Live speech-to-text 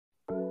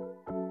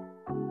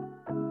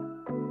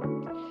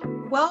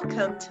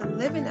Welcome to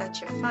Living at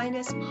Your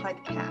Finest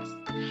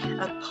podcast,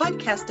 a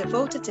podcast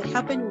devoted to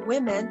helping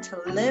women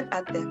to live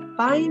at their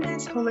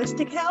finest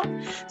holistic health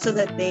so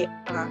that they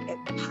are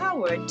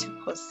empowered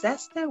to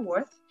possess their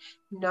worth,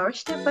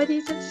 nourish their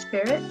bodies and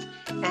spirits,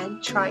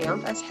 and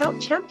triumph as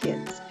health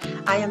champions.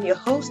 I am your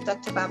host,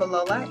 Dr.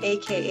 Babalola,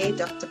 aka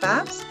Dr.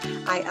 Babs.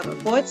 I am a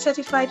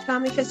board-certified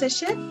family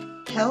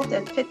physician, health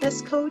and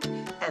fitness coach,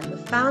 and the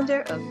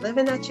founder of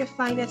Living at Your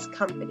Finest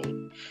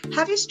company.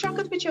 Have you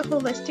struggled with your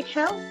holistic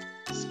health,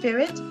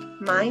 spirit,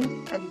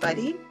 mind, and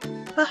body?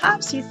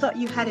 Perhaps you thought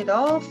you had it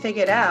all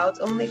figured out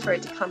only for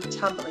it to come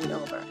tumbling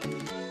over.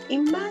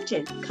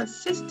 Imagine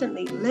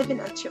consistently living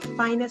at your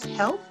finest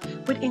health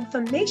with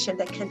information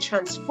that can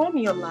transform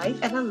your life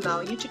and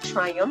allow you to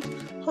triumph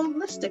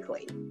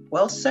holistically.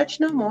 Well, search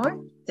no more.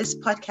 This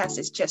podcast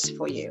is just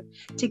for you.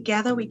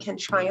 Together we can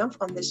triumph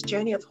on this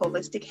journey of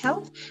holistic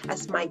health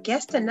as my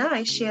guest and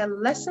I share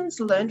lessons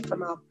learned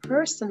from our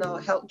personal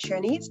health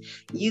journeys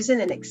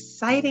using an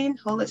exciting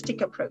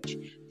holistic approach,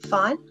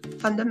 fun,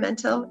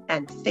 fundamental,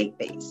 and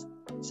faith-based.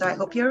 So I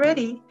hope you're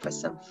ready for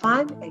some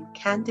fun and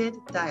candid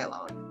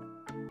dialogue.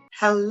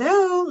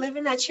 Hello,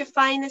 Living at Your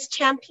Finest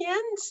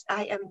champions.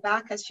 I am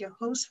back as your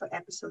host for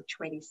episode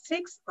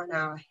 26 on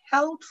our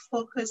Health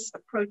Focus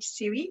Approach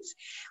series.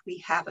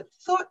 We have a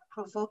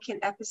thought-provoking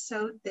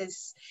episode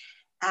this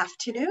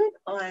afternoon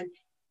on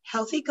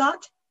healthy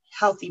gut,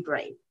 healthy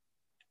brain.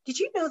 Did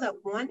you know that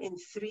 1 in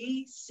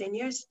 3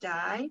 seniors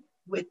die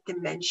with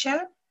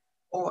dementia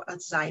or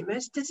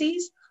Alzheimer's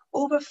disease?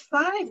 Over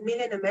 5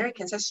 million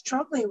Americans are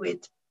struggling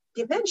with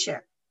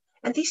dementia.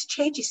 And these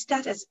changes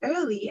start as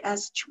early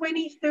as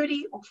 20,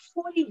 30, or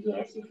 40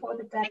 years before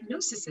the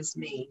diagnosis is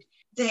made.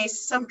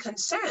 There's some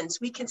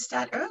concerns. We can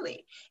start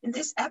early. In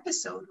this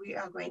episode, we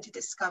are going to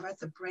discover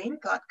the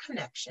brain-gut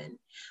connection.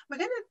 We're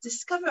going to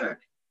discover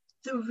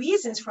the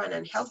reasons for an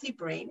unhealthy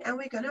brain, and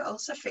we're going to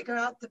also figure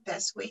out the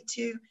best way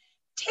to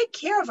take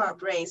care of our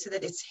brain so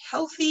that it's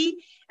healthy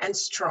and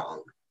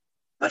strong.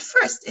 But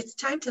first, it's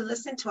time to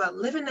listen to our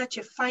Living at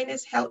Your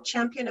Finest Health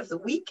Champion of the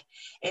Week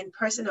in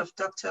person of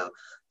Dr.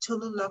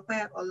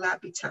 Tolulope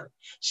Olabitan.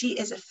 She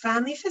is a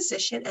family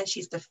physician and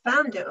she's the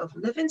founder of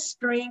Living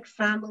Spring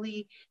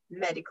Family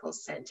Medical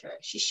Center.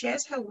 She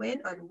shares her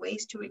win on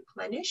ways to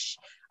replenish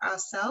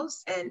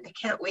ourselves, and I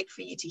can't wait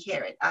for you to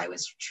hear it. I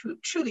was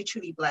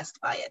truly blessed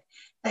by it.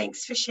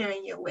 Thanks for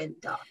sharing your win,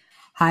 Doc.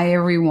 Hi,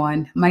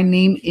 everyone. My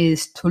name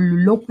is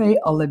Tolulope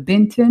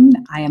Olabitan.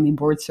 I am a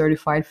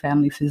board-certified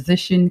family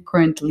physician,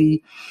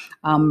 currently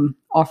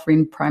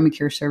offering primary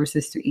care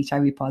services to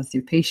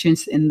HIV-positive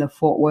patients in the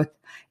Fort Worth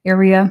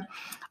area.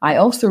 I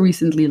also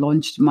recently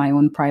launched my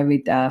own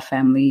private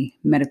family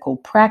medical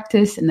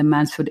practice in the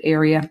Mansfield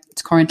area.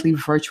 It's currently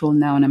virtual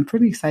now, and I'm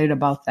pretty excited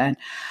about that.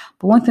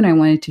 But one thing I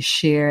wanted to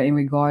share in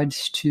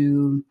regards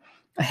to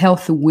a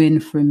health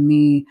win for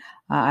me,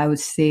 I would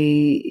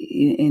say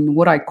in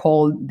what I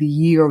call the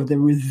year of the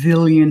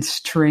resilience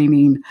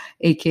training,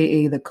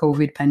 aka the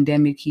COVID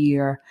pandemic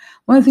year.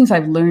 One of the things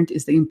I've learned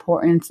is the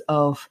importance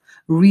of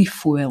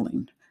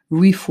refueling.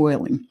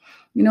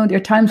 You know, there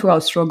are times where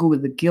I'll struggle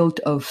with the guilt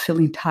of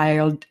feeling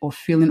tired or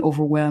feeling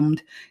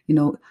overwhelmed. You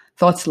know,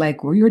 thoughts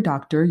like, well, you're a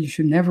doctor, you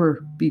should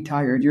never be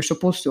tired, you're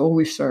supposed to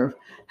always serve,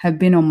 have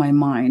been on my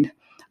mind.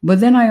 But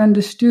then I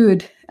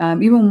understood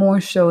even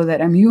more so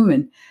that I'm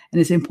human and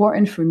it's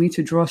important for me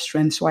to draw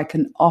strength so I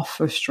can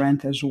offer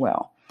strength as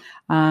well.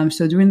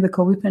 So during the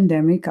COVID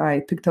pandemic, I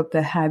picked up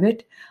the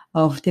habit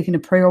of taking a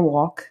prayer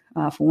walk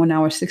for 1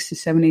 hour, 6 to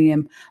 7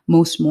 a.m.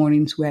 most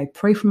mornings, where I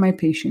pray for my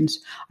patients.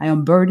 I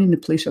unburden the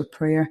place of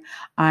prayer.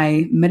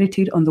 I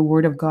meditate on the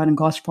word of God and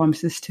God's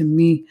promises to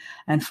me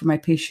and for my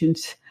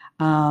patients.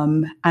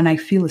 And I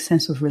feel a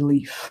sense of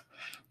relief.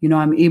 You know,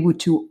 I'm able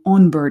to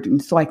unburden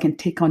so I can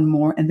take on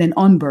more and then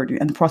unburden.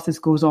 And the process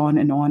goes on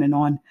and on and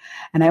on.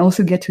 And I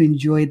also get to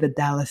enjoy the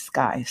Dallas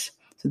skies.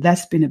 So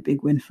that's been a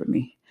big win for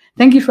me.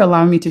 Thank you for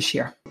allowing me to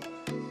share.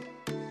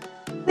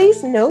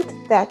 Please note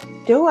that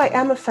though I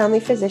am a family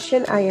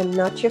physician, I am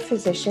not your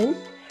physician.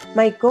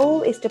 My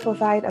goal is to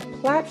provide a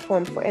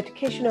platform for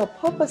educational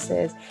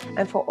purposes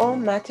and for all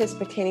matters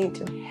pertaining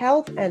to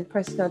health and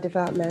personal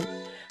development.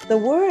 The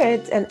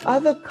words and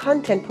other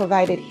content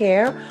provided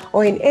here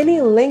or in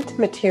any linked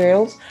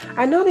materials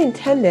are not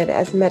intended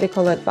as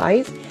medical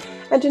advice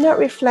and do not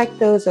reflect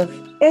those of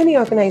any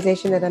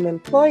organization that I'm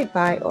employed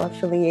by or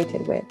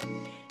affiliated with.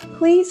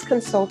 Please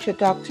consult your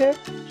doctor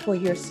for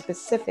your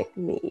specific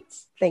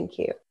needs. Thank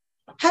you.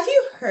 Have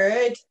you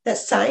heard that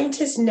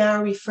scientists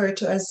now refer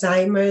to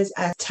Alzheimer's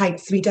as type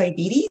 3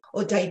 diabetes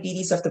or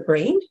diabetes of the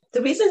brain?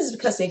 The reason is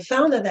because they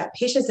found that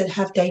patients that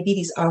have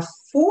diabetes are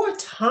 4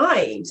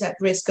 times at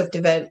risk of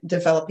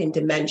developing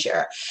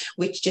dementia,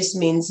 which just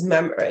means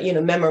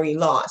memory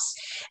loss.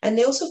 And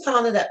they also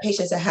found that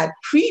patients that had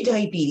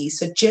pre-diabetes,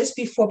 so just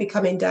before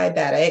becoming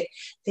diabetic,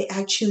 they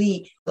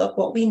actually develop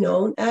what we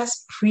know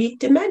as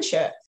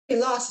pre-dementia.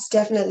 Loss is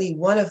definitely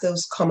one of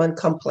those common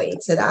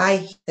complaints that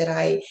I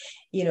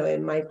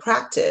in my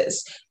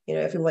practice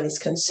Everyone is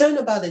concerned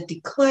about the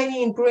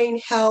declining brain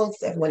health.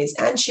 Everyone is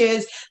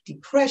anxious,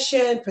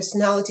 depression,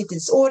 personality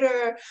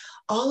disorder.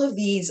 All of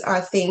these are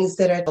things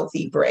that are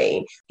healthy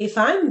brain. If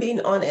I'm being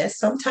honest,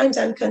 sometimes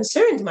I'm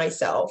concerned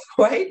myself,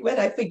 right? When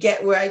I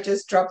forget where I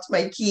just dropped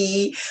my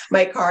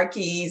car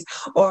keys,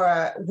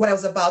 or what I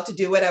was about to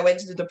do when I went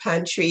to the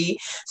pantry.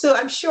 So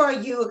I'm sure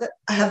you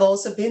have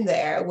also been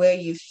there where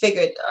you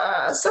figured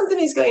something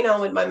is going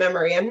on with my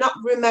memory. I'm not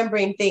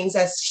remembering things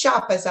as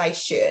sharp as I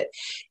should,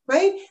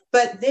 right?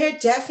 But there are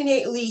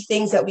definitely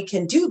things that we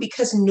can do,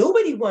 because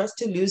nobody wants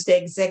to lose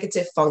their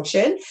executive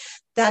function.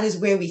 That is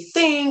where we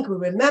think, we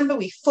remember,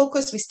 we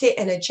focus, we stay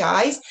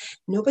energized.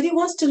 Nobody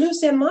wants to lose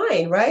their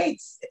mind, right?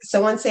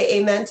 Someone say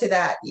amen to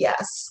that.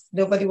 Yes,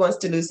 nobody wants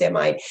to lose their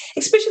mind,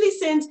 especially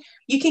since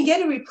you can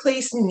get a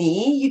replaced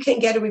knee, you can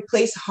get a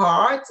replaced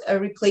heart, a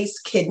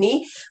replaced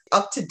kidney.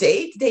 Up to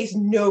date, there's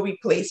no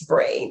replaced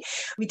brain.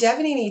 We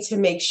definitely need to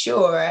make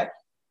sure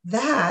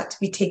that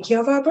we take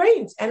care of our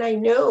brains. And I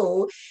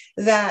know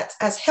that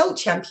as health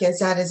champions,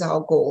 that is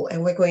our goal.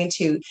 And we're going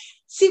to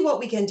see what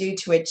we can do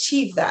to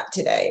achieve that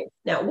today.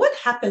 Now, what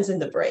happens in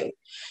the brain?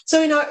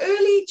 So in our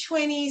early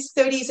 20s,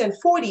 30s, and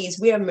 40s,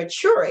 we are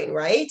maturing,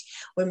 right?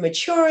 We're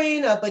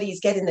maturing, our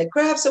body's getting the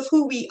grasp of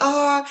who we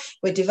are.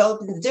 We're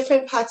developing the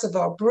different parts of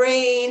our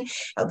brain.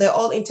 They're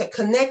all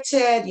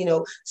interconnected,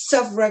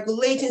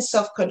 self-regulating,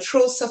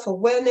 self-control,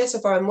 self-awareness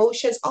of our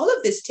emotions. All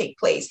of this take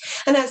place.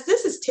 And as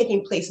this is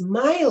taking place,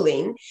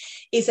 myelin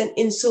is an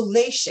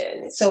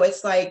insulation. So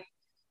it's like,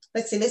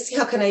 let's see,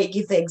 how can I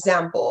give the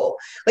example?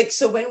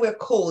 So when we're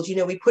cold,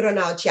 we put on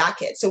our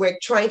jacket. So we're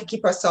trying to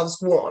keep ourselves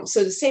warm.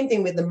 So the same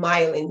thing with the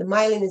myelin. The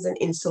myelin is an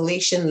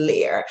insulation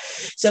layer.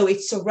 So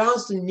it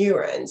surrounds the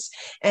neurons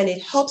and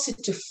it helps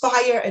it to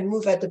fire and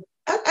move at a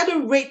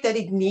rate that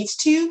it needs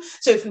to.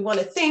 So if we want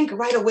to think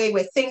right away,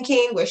 we're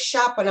thinking, we're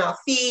sharp on our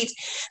feet.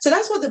 So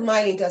that's what the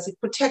myelin does. It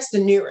protects the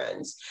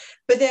neurons.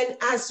 But then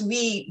as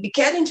we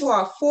get into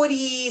our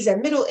 40s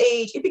and middle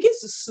age, it begins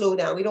to slow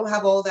down. We don't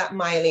have all that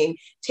myelin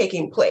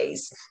taking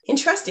place.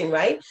 Interesting,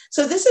 right?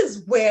 So this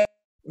is where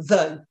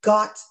the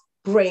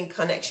gut-brain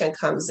connection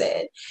comes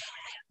in.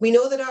 We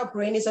know that our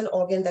brain is an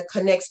organ that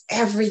connects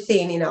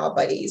everything in our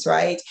bodies,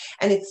 right?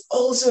 And it's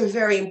also a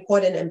very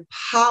important and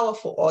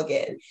powerful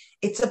organ.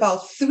 It's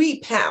about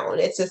 3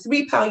 pounds. It's a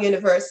 3-pound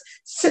universe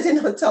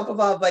sitting on top of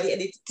our body,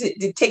 and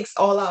it takes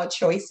all our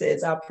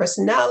choices, our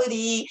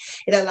personality.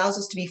 It allows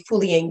us to be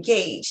fully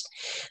engaged.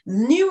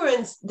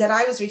 Neurons that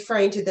I was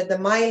referring to, that the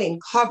myelin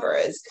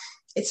covers,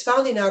 it's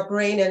found in our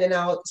brain and in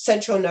our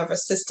central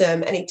nervous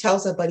system, and it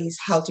tells our bodies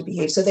how to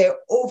behave. So there are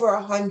over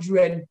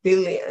 100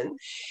 billion,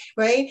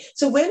 right?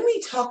 So when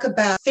we talk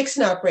about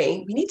fixing our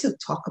brain, we need to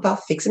talk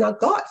about fixing our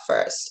gut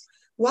first.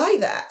 Why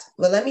that?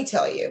 Well, let me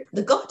tell you.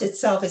 The gut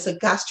itself is a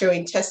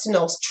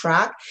gastrointestinal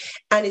tract,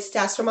 and it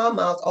starts from our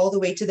mouth all the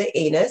way to the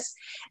anus,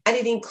 and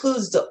it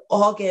includes the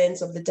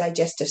organs of the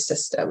digestive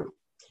system.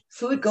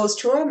 Food goes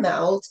through our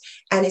mouth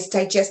and it's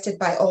digested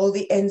by all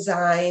the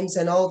enzymes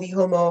and all the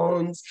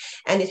hormones,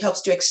 and it helps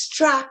to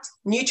extract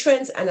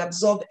nutrients and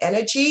absorb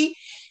energy,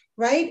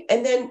 right?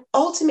 And then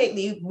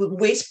ultimately,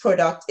 waste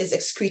product is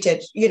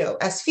excreted,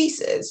 as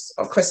feces.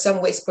 Of course,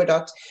 some waste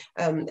product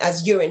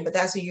as urine, but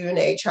that's a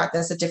urinary tract.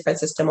 That's a different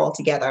system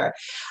altogether.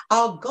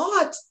 Our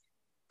gut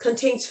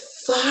contains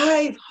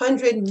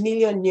 500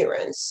 million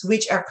neurons,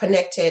 which are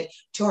connected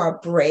to our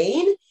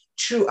brain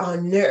through our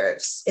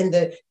nerves in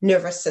the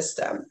nervous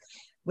system,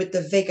 with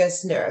the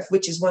vagus nerve,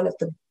 which is one of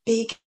the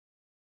big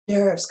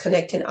nerves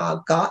connecting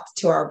our gut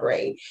to our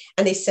brain,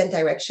 and they send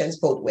directions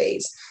both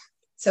ways.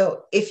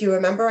 So if you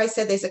remember, I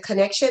said there's a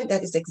connection.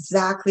 That is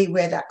exactly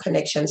where that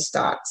connection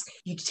starts.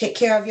 You take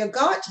care of your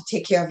gut, you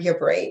take care of your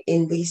brain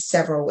in these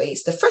several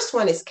ways. The first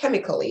one is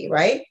chemically,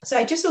 right? So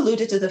I just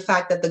alluded to the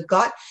fact that the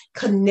gut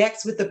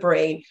connects with the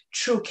brain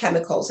through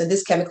chemicals, and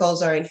these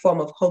chemicals are in form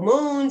of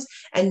hormones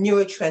and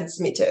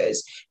neurotransmitters,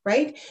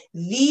 right?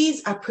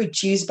 These are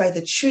produced by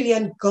the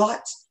trillion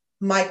gut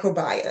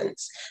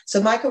microbiomes. So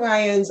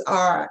microbiomes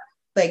are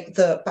like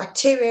the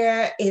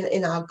bacteria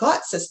in our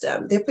gut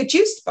system. They're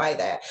produced by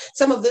that.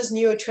 Some of those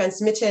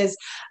neurotransmitters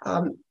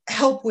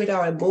help with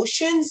our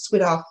emotions,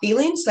 with our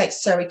feelings, like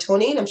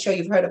serotonin. I'm sure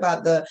you've heard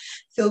about the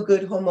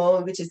feel-good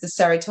hormone, which is the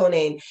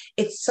serotonin.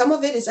 Some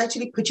of it is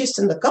actually produced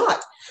in the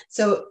gut.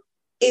 So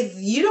if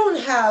you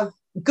don't have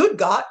good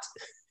gut,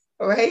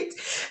 right,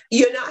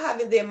 you're not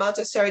having the amount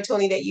of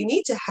serotonin that you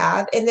need to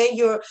have, and then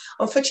you're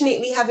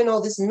unfortunately having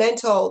all these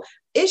mental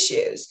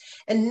issues.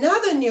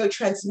 Another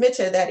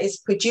neurotransmitter that is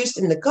produced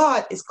in the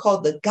gut is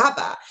called the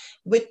GABA,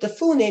 which the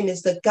full name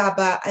is the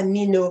GABA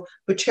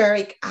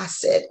aminobutyric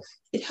acid.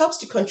 It helps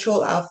to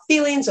control our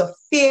feelings of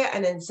fear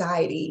and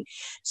anxiety.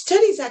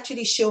 Studies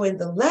actually show in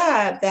the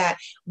lab that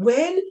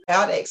when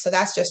probiotics, so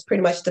that's just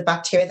pretty much the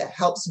bacteria that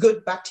helps,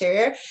 good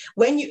bacteria,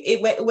 when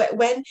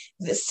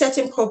the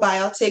certain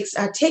probiotics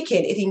are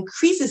taken, it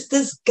increases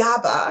this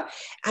GABA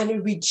and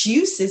it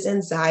reduces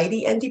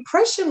anxiety and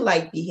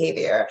depression-like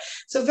behavior.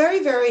 So very,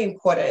 very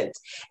important.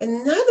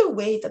 Another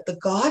way that the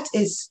gut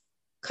is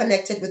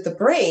connected with the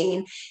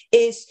brain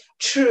is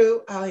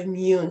through our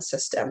immune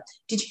system.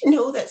 Did you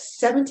know that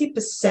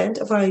 70%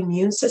 of our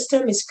immune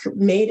system is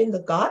made in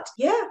the gut?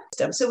 Yeah.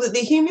 So with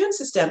the immune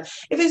system,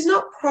 if it's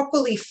not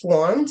properly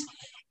formed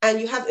and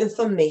you have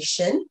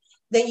inflammation,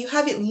 then you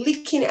have it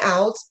leaking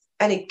out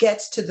and it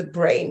gets to the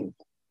brain.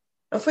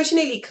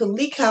 Unfortunately, it can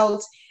leak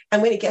out,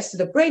 and when it gets to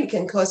the brain, it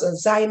can cause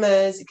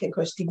Alzheimer's, it can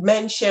cause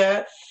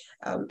dementia.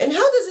 And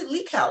how does it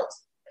leak out?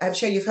 I'm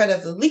sure you've heard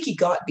of the leaky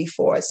gut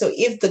before. So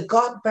if the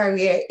gut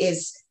barrier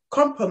is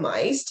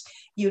compromised,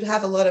 you'd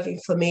have a lot of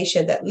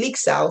inflammation that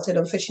leaks out. And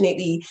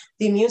unfortunately,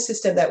 the immune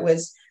system that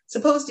was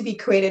supposed to be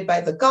created by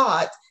the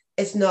gut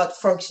is not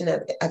functioning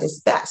at its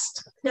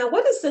best. Now,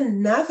 what is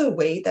another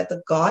way that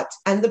the gut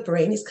and the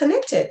brain is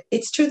connected?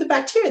 It's through the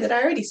bacteria that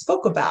I already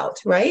spoke about,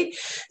 right?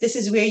 This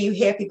is where you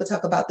hear people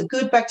talk about the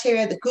good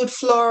bacteria, the good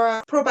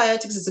flora.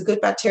 Probiotics is a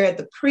good bacteria.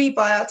 The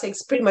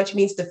prebiotics pretty much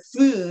means the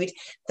food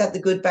that the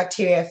good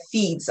bacteria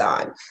feeds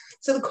on.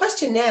 So the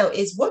question now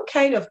is, what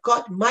kind of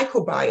gut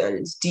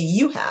microbiomes do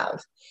you have?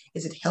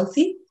 Is it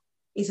healthy?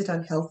 Is it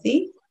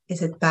unhealthy?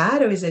 Is it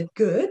bad or is it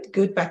good?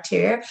 Good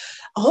bacteria.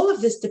 All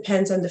of this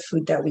depends on the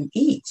food that we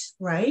eat,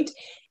 right?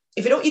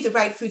 If we don't eat the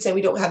right foods and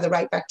we don't have the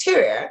right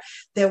bacteria,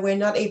 then we're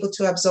not able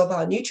to absorb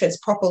our nutrients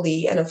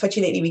properly. And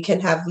unfortunately, we can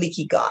have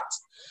leaky gut.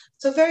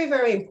 So very,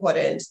 very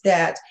important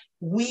that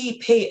we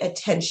pay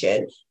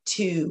attention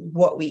to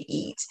what we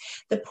eat.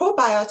 The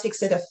probiotics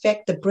that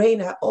affect the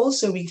brain are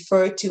also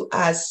referred to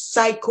as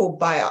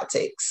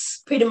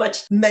psychobiotics, pretty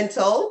much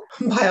mental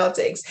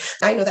biotics.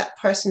 I know that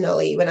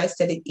personally, when I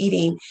started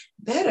eating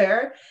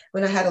better,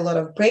 when I had a lot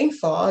of brain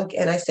fog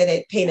and I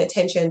started paying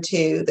attention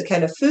to the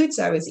kind of foods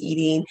I was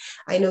eating,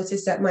 I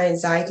noticed that my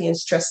anxiety and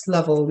stress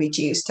level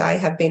reduced. I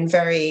have been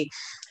very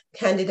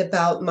candid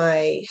about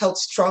my health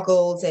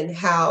struggles and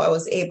how I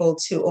was able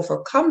to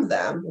overcome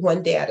them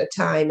one day at a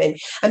time.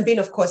 And being,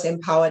 of course,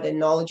 empowered and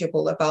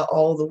knowledgeable about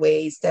all the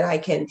ways that I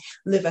can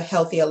live a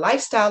healthier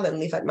lifestyle and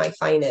live at my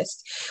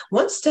finest.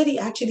 One study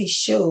actually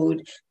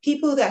showed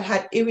people that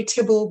had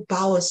irritable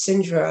bowel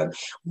syndrome,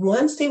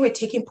 once they were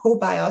taking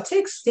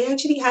probiotics, they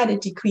actually had a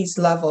decreased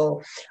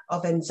level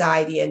of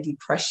anxiety and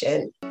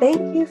depression.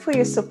 Thank you for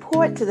your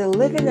support to the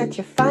Living at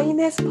Your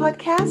Finest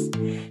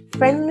podcast.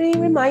 Friendly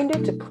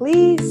reminder to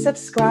please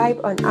subscribe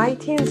on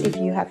iTunes if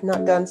you have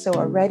not done so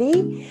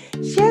already.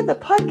 Share the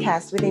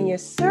podcast within your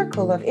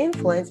circle of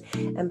influence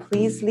and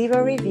please leave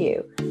a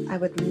review. I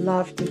would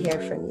love to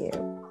hear from you.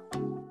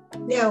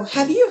 Now,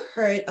 have you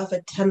heard of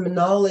a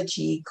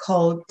terminology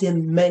called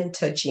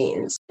dementia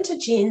genes?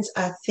 Dementia genes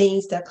are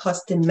things that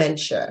cause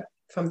dementia,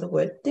 from the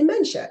word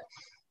dementia.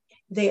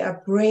 They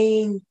are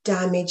brain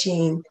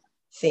damaging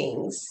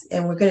things,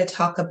 and we're going to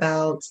talk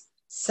about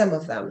some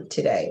of them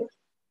today.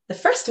 The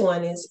first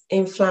one is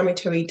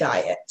inflammatory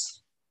diet.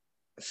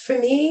 For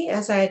me,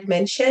 as I had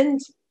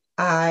mentioned,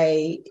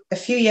 a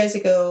few years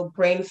ago,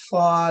 brain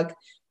fog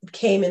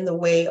came in the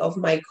way of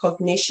my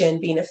cognition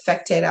being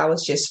affected. I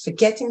was just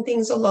forgetting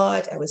things a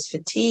lot. I was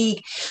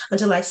fatigued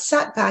until I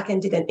sat back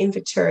and did an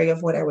inventory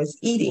of what I was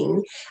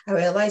eating. I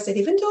realized that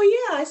even though,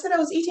 I said I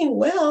was eating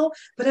well,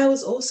 but I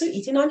was also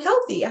eating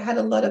unhealthy. I had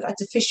a lot of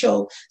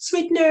artificial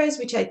sweeteners,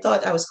 which I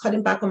thought I was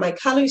cutting back on my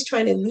calories,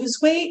 trying to lose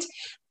weight,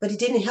 but it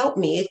didn't help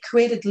me. It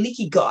created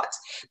leaky gut.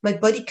 My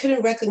body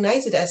couldn't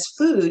recognize it as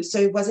food, so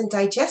it wasn't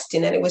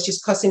digesting, and it was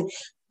just causing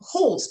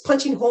holes,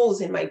 punching holes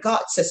in my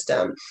gut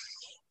system.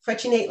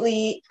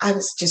 Fortunately, I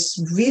was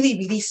just really,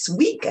 really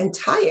weak and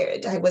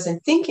tired. I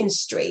wasn't thinking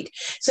straight.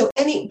 So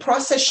any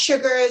processed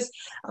sugars,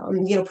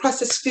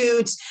 processed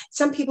foods,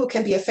 some people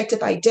can be affected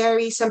by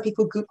dairy, some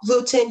people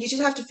gluten. You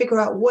just have to figure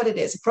out what it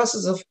is, a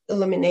process of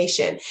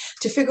elimination,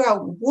 to figure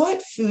out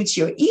what foods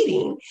you're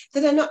eating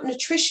that are not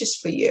nutritious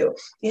for you.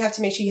 You have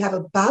to make sure you have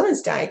a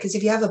balanced diet, because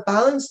if you have a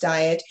balanced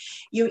diet,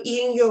 you're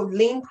eating your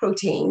lean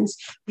proteins,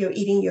 you're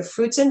eating your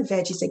fruits and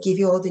veggies that give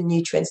you all the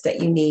nutrients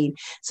that you need.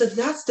 So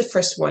that's the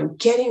first one,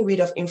 getting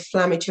rid of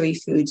inflammatory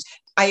foods.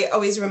 I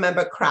always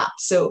remember CRAP,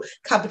 so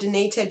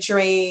carbonated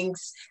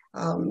drinks.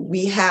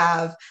 We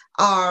have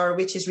R,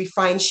 which is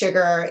refined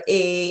sugar,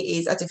 A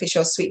is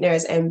artificial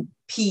sweeteners, and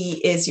P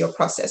is your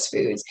processed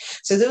foods.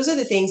 So those are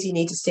the things you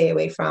need to stay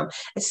away from.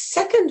 A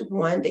second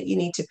one that you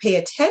need to pay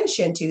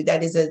attention to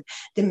that is a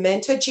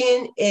dementia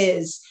gene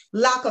is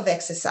lack of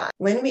exercise.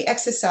 When we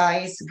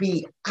exercise,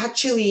 we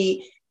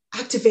actually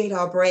activate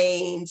our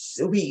brains.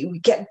 We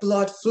get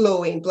blood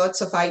flowing, blood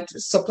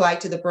supply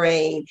to the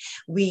brain.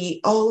 We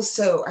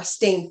also are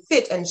staying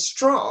fit and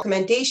strong.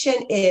 Recommendation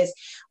is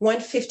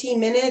 115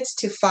 minutes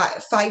to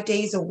 5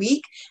 days a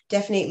week.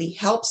 Definitely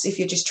helps if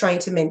you're just trying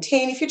to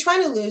maintain. If you're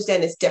trying to lose,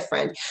 then it's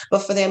different. But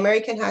for the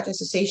American Heart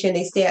Association,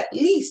 they stay at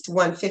least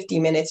 150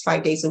 minutes,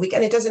 5 days a week.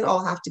 And it doesn't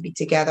all have to be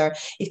together.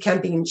 It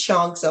can be in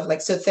chunks of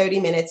 30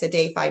 minutes a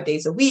day, 5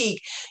 days a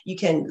week. You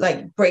can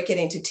break it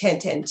into 10,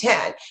 10,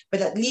 10,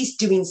 but at least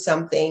doing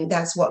something,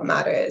 that's what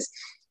matters.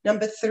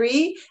 Number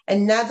 3,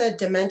 another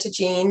dementia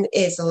gene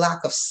is a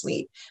lack of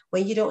sleep.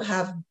 When you don't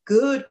have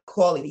good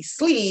quality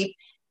sleep,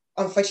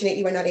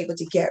 unfortunately, we're not able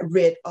to get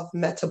rid of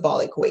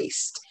metabolic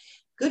waste.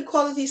 Good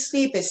quality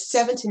sleep is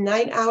 7 to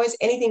 9 hours.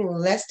 Anything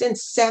less than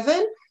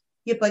 7,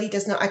 your body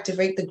does not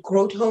activate the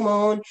growth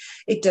hormone.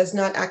 It does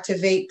not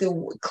activate the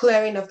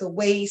clearing of the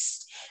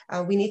waste.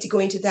 We need to go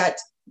into that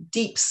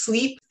deep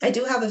sleep. I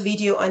do have a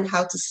video on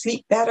how to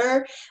sleep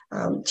better.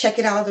 Check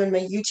it out on my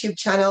YouTube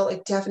channel.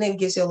 It definitely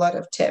gives you a lot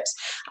of tips.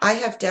 I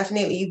have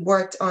definitely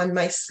worked on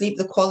my sleep,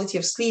 the quality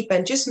of sleep,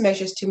 and just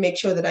measures to make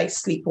sure that I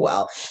sleep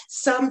well.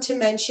 Some to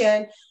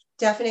mention: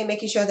 definitely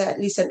making sure that at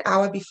least an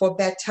hour before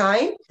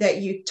bedtime, that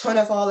you turn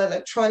off all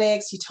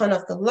electronics, you turn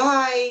off the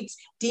lights,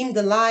 dim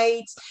the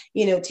lights,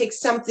 take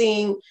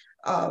something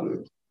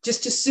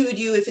just to soothe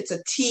you. If it's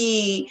a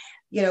tea,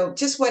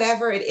 just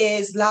whatever it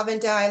is.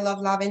 Lavender, I love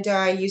lavender.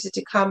 I use it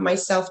to calm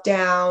myself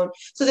down.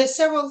 So there's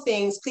several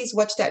things. Please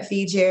watch that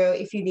video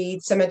if you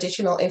need some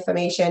additional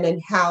information on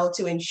how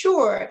to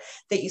ensure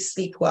that you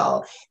sleep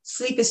well.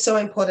 Sleep is so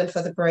important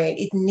for the brain.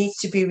 It needs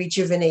to be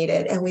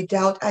rejuvenated. And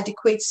without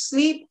adequate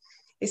sleep,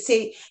 they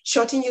say,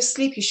 shorten your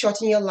sleep, you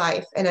shorten your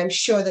life. And I'm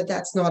sure that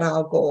that's not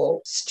our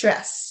goal.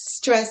 Stress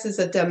is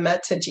a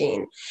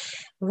dermatogen.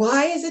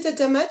 Why is it a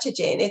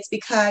dermatogen? It's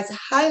because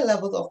high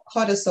levels of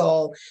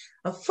cortisol,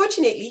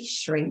 unfortunately,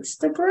 shrinks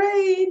the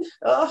brain.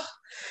 Oh,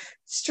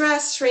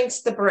 stress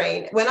shrinks the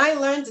brain. When I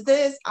learned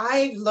this,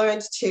 I've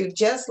learned to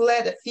just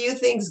let a few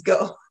things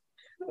go.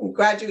 I'm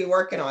gradually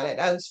working on it.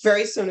 I was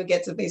very soon to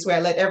get to the place where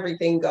I let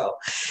everything go.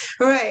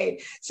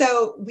 Right.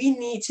 So we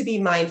need to be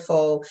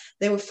mindful.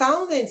 They were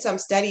found in some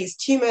studies,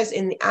 tumors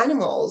in the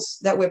animals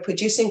that were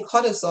producing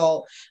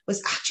cortisol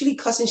was actually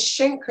causing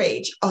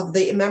shrinkage of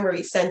the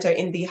memory center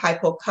in the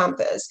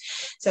hippocampus.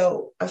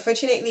 So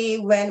unfortunately,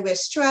 when we're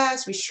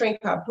stressed, we shrink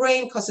our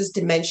brain, causes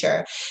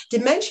dementia.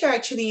 Dementia,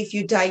 actually, if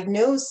you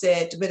diagnose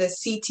it with a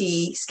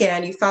CT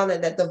scan, you found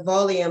that the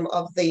volume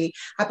of the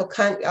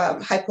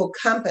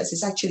hippocampus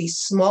is actually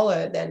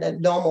smaller than a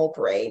normal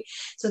brain.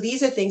 So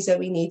these are things that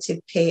we need to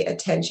pay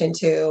attention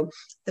to.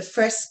 The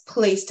first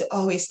place to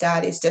always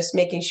start is just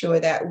making sure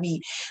that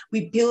we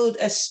build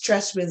a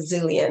stress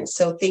resilience.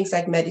 So things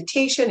like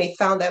meditation, they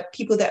found that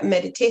people that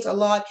meditate a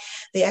lot,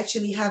 they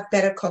actually have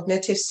better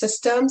cognitive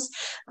systems.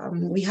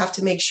 We have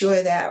to make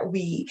sure that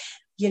we,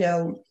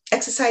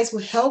 exercise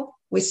will help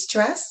with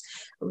stress.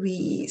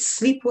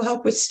 Sleep will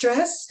help with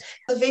stress.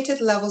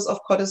 Elevated levels of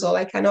cortisol,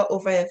 I cannot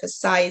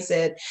overemphasize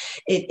it.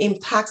 It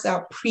impacts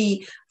our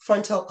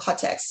prefrontal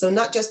cortex. So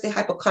not just the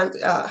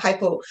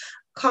hippocampus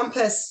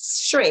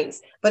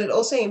shrinks, but it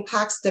also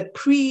impacts the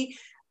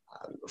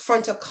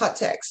prefrontal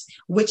cortex,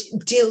 which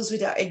deals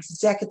with our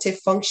executive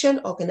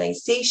function,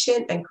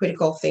 organization, and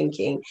critical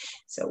thinking.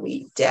 So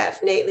we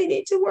definitely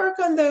need to work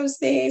on those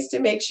things to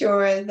make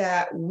sure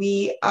that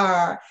we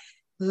are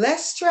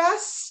less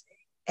stressed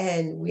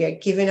and we are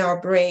giving our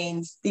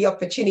brains the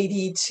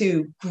opportunity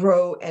to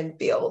grow and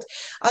build.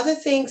 Other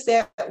things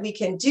that we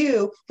can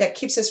do that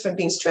keeps us from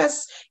being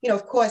stressed,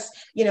 of course,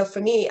 for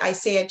me, I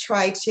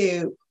try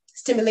to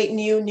stimulate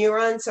new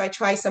neurons. So I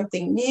try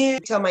something new,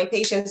 tell my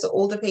patients, the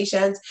older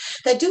patients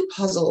that do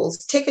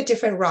puzzles, take a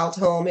different route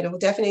home. It will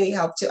definitely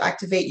help to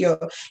activate your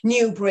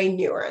new brain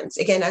neurons.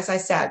 Again, as I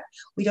said,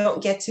 we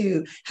don't get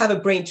to have a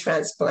brain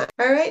transplant.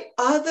 All right.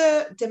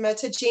 Other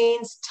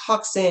dermatogens,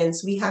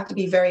 toxins. We have to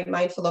be very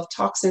mindful of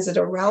toxins that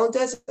are around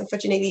us.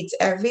 Unfortunately, it's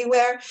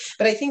everywhere.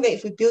 But I think that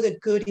if we build a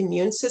good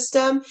immune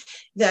system,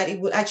 that it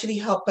would actually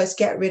help us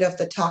get rid of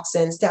the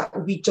toxins that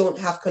we don't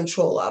have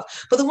control of.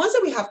 But the ones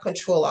that we have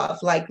control of,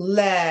 like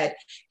lead,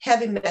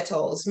 heavy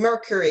metals,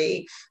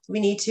 mercury, we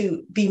need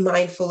to be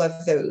mindful of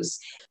those.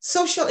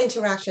 Social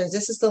interactions,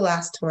 this is the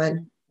last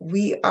one.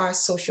 We are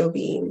social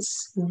beings.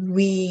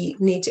 We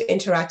need to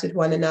interact with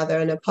one another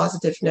on a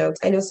positive note.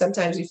 I know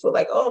sometimes we feel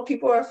like,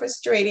 people are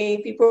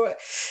frustrating. People,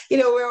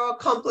 we're all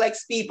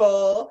complex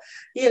people,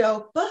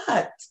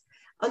 but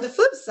on the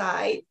flip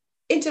side,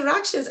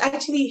 interactions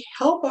actually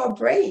help our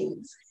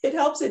brains. It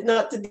helps it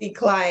not to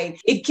decline.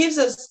 It gives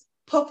us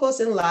purpose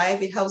in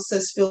life. It helps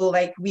us feel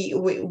like we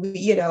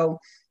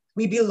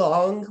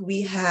belong.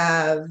 We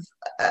have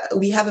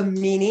a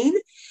meaning.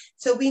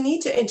 So we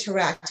need to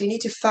interact. We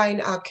need to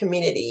find our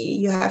community.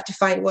 You have to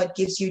find what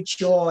gives you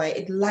joy.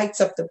 It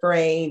lights up the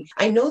brain.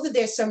 I know that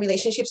there's some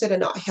relationships that are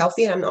not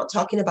healthy, and I'm not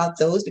talking about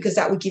those because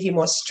that would give you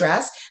more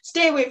stress.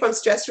 Stay away from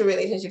stressful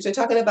relationships. We're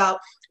talking about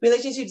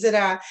relationships that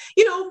are,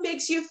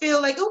 makes you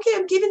feel like, okay,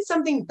 I'm giving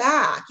something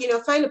back.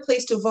 Find a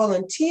place to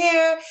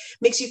volunteer,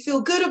 makes you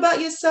feel good about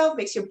yourself,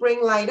 makes your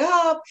brain light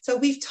up. So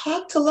we've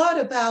talked a lot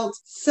about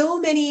so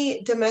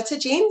many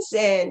dermatogens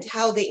and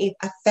how they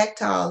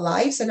affect our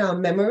lives and our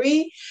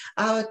memory,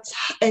 our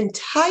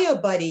entire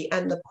body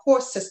and the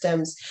core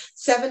systems,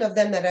 7 of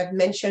them that I've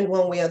mentioned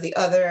one way or the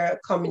other: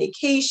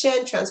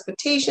 communication,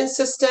 transportation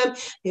system,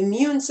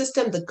 immune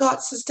system, the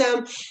gut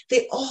system.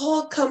 They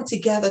all come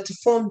together to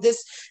form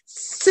this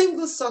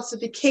single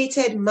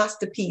sophisticated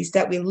masterpiece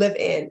that we live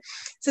in.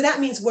 So that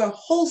means we're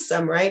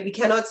wholesome, right? We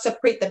cannot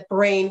separate the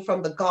brain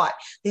from the gut.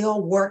 They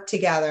all work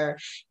together,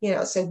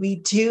 so we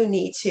do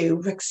need to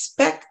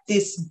respect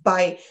this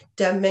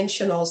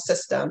bi-dimensional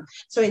system.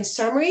 So in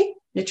summary,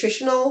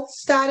 nutritional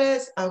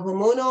status, a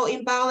hormonal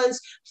imbalance,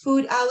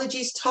 food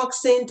allergies,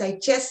 toxin,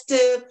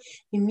 digestive,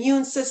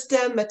 immune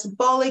system,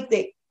 metabolic,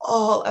 they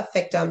all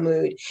affect our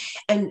mood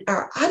and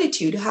our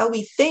attitude, how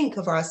we think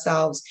of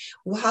ourselves,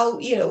 how,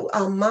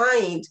 our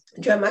mind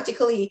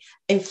dramatically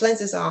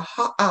influences our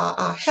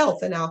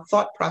health and our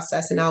thought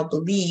process and our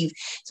belief.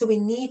 So we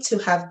need to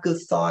have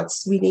good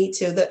thoughts. We need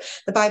to,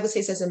 the Bible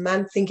says, as a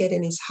man thinketh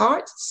in his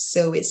heart,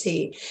 so is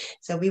he.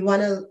 So we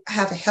want to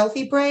have a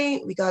healthy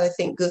brain. We got to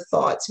think good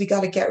thoughts. We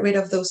got to get rid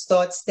of those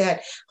thoughts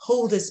that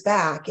hold us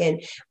back.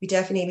 And we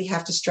definitely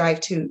have to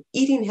strive to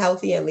eating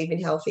healthy and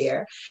living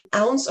healthier.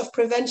 An ounce of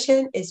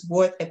prevention is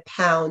worth a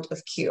pound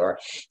of cure.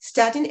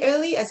 Starting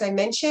early, as I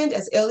mentioned,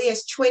 as early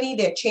as 20,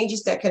 there are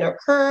changes that can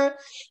occur.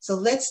 So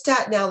let's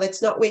start now.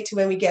 Let's not wait till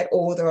when we get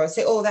older or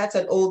say, oh, that's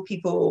an old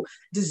people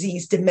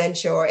disease,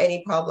 dementia, or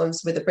any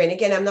problems with the brain.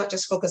 Again, I'm not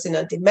just focusing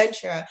on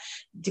dementia,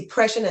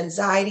 depression,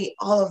 anxiety,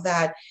 all of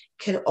that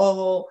can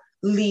all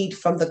lead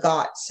from the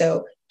gut.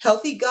 So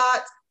healthy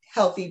gut,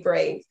 healthy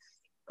brain.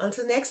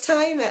 Until next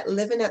time at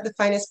Living at the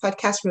Finest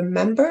podcast,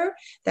 remember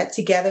that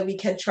together we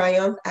can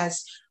triumph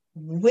as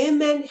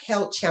women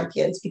health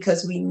champions,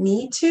 because we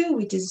need to,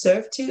 we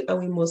deserve to, and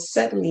we most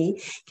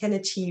certainly can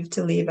achieve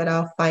to live at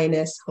our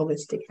finest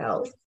holistic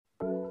health.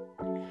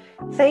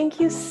 Thank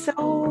you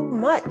so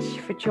much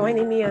for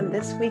joining me on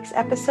this week's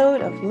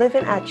episode of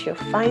Living at Your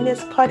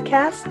Finest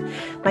podcast.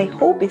 My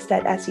hope is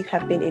that as you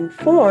have been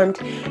informed,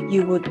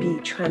 you would be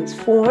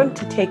transformed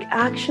to take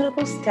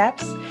actionable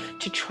steps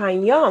to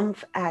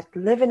triumph at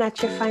living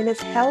at your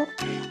finest health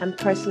and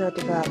personal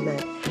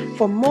development.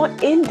 For more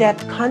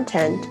in-depth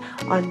content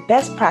on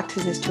best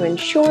practices to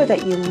ensure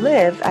that you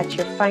live at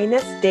your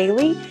finest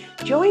daily,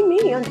 join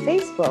me on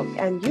Facebook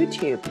and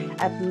YouTube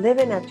at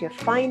Living at Your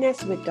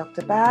Finest with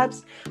Dr.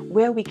 Babs,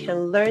 where we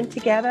can learn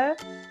together.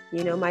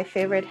 You know, my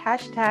favorite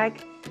hashtag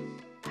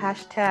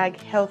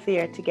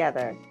healthier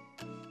together.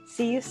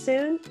 See you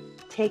soon.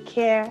 Take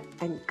care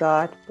and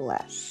God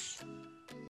bless.